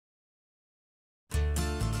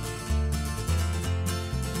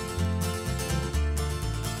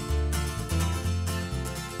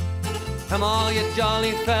Come all you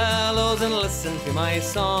jolly fellows and listen to my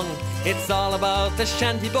song. It's all about the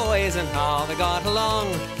shanty boys and how they got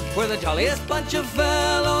along. We're the jolliest bunch of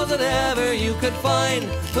fellows that ever you could find.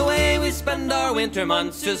 The way we spend our winter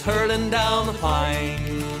months is hurling down the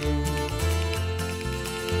pine.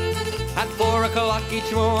 At 4 o'clock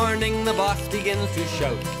each morning the boss begins to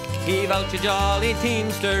shout, heave out your jolly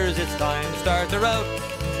teamsters, it's time to start the route.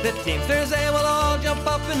 The teamsters, they will all jump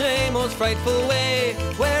up in a most frightful way.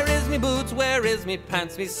 Where is me boots, where is me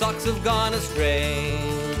pants, me socks have gone astray.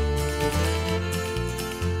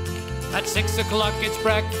 At 6 o'clock it's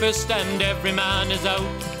breakfast and every man is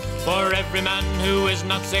out. For every man who is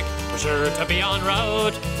not sick, we're sure to be en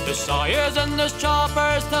route. There's sawyers and there's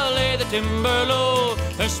choppers to lay the timber low.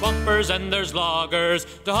 There's swampers and there's loggers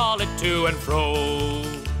to haul it to and fro.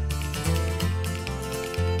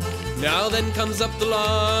 Now then comes up the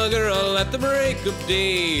logger all at the break of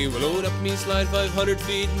day. We'll load up me slide 500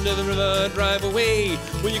 feet into the river, drive away.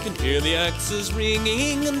 Well, you can hear the axes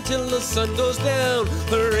ringing until the sun goes down.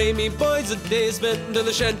 Hooray me boys, a day spent to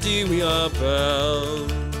the shanty we are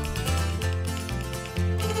bound.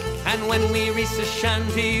 And when we reach the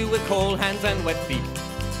shanty with cold hands and wet feet,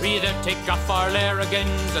 we either take off our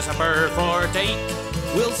larrigans, a supper for to eat.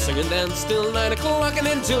 We'll sing and dance till 9 o'clock and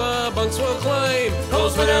into our bunks we'll climb.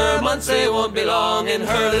 Those winter months, they won't be long in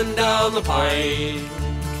hurling down the pine.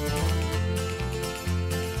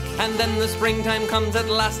 And then the springtime comes at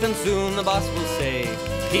last and soon the boss will say,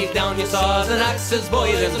 heave down your saws and axes,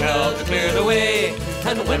 boys, and help to clear the way.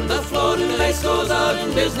 And when the floating ice goes out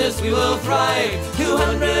in business we will thrive.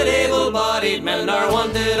 200 able-bodied men are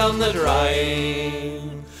wanted on the drive.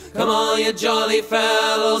 Come all you jolly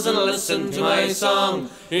fellows and listen to my song.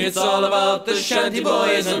 It's all about the shanty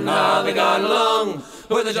boys and how they got along.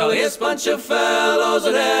 We're the jolliest bunch of fellows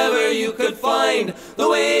that ever you could find. The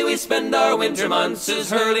way we spend our winter months is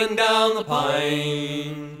hurling down the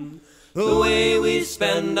pine. The way we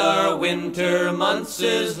spend our winter months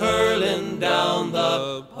is hurling down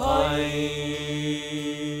the pine.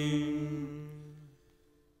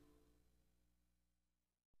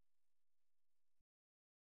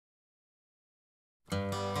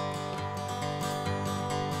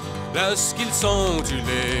 Est-ce qu'ils sont-tu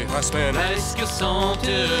les rasmen? Est-ce qu'ils sont-tu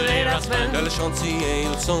les rasmen? Dans le chantier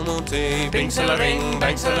ils sont montés. Bing c'est le ring,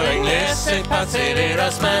 bang c'est le ring, laissez passer les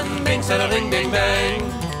rasmen. Bing c'est le ring, bing bang.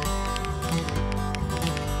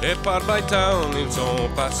 Et par Bytown ils sont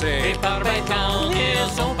passés. Et par Bytown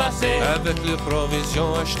ils sont passés. Avec les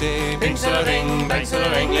provisions achetées. Bing c'est le ring, bang c'est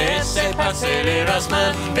le ring, laissez passer les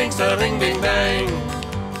rasmen. Bing c'est le ring, bing bang.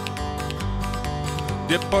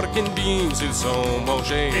 Des pork and beans ils sont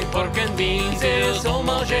mangés. Des pork and beans ils sont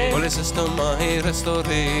mangés. Pour les estomacs est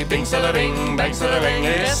restauré. Bing c'est le ring, bang c'est le ring,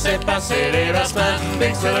 laissez passer les rasmen.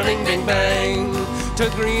 Bing c'est le ring, bing bang. To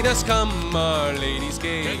greet us come our ladies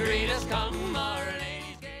gay. To greet us come our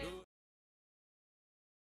ladies gay.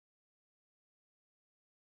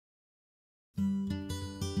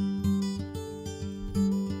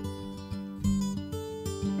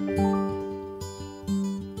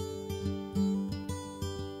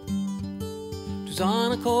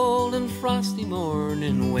 On a cold and frosty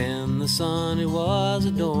morning, when the sun it was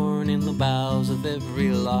adorning the boughs of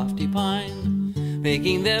every lofty pine,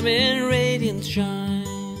 making them in radiant shine.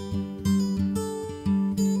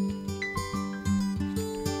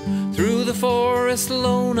 Through the forest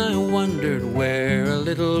alone I wandered, where a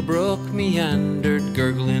little brook meandered,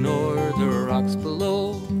 gurgling o'er the rocks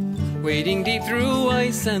below, wading deep through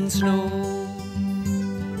ice and snow.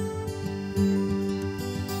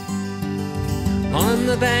 On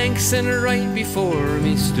the banks and right before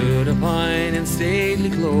me stood a pine in stately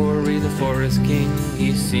glory, the forest king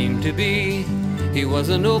he seemed to be. He was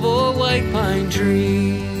a noble white pine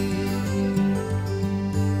tree.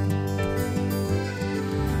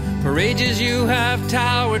 For ages you have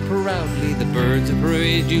towered proudly, the birds have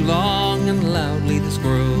praised you long and loudly, the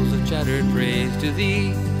squirrels have chattered praise to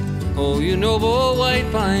thee, oh you noble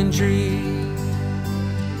white pine tree.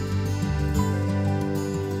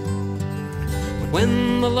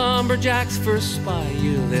 When the lumberjacks first spy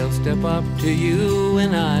you, they'll step up to you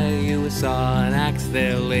and eye you. With saw and axe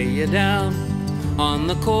they'll lay you down on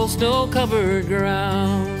the cold snow-covered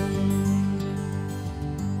ground.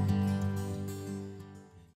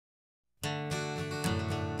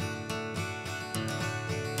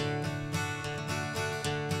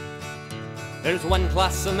 There's one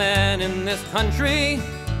class of men in this country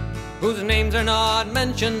whose names are not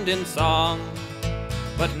mentioned in song.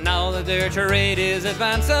 But now that their trade is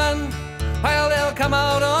advancing, while they'll come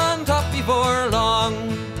out on top before long.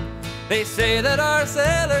 They say that our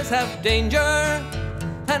sailors have danger,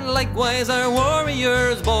 and likewise our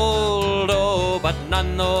warriors bold. Oh, but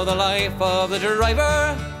none know the life of the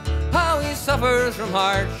driver, how he suffers from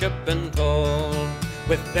hardship and toil.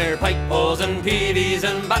 With their pike poles and peavies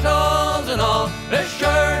and battles and all, they're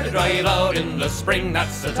sure to drive out in the spring,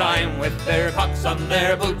 that's the time. With their cocks on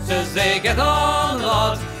their boots as they get on the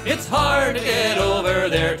logs, it's hard to get over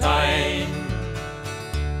their time.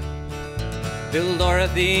 Bill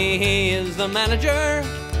Dorothy, he is the manager,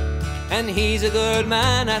 and he's a good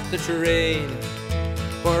man at the trade.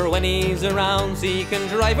 For when he's around seeking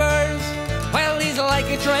drivers, well, he's like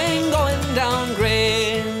a train going down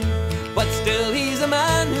grade. But still he's a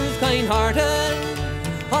man who's kind-hearted,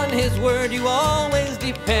 on his word you always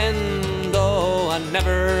depend. Oh, and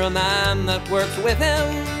never a man that works with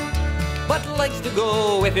him but likes to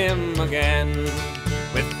go with him again.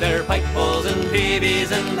 With their pike poles and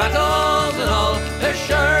peavies and battles and all, they're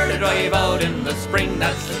sure to drive out in the spring,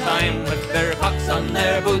 that's the time. With their cocks on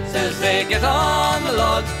their boots as they get on the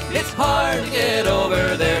logs, it's hard to get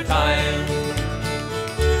over their time.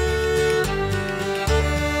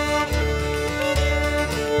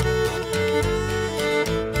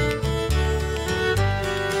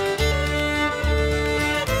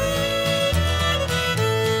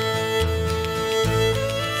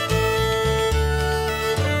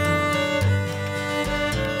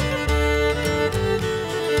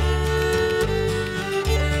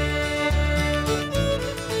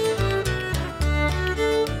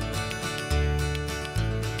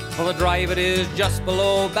 Well, the drive it is just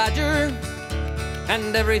below Badger,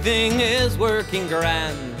 and everything is working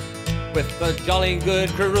grand, with a jolly good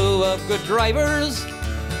crew of good drivers,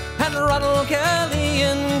 and Ronald Kelly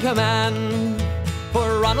in command.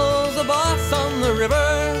 For Ronald's the boss on the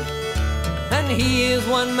river, and he is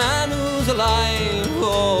one man who's alive.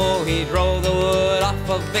 Oh, he drove the wood off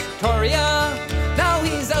of Victoria, now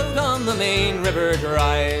he's out on the main river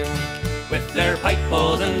drive. With their pike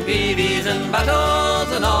poles and peavies and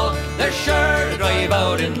battles and all, they're sure to drive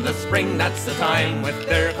out in the spring, that's the time. With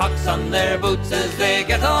their cocks on their boots as they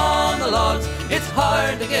get on the logs, it's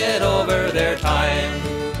hard to get over their time.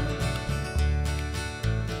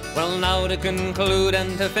 Well, now to conclude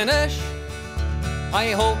and to finish,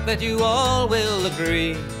 I hope that you all will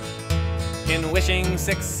agree in wishing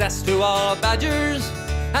success to all Badgers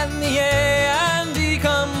and the A&D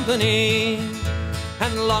Company.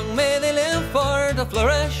 And long may they live for to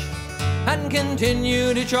flourish, and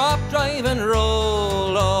continue to chop, drive and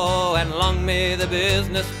roll. Oh, and long may the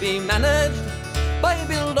business be managed by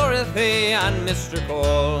Bill Dorothy and Mr.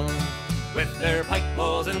 Cole. With their pike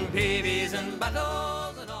poles and peavies and battles.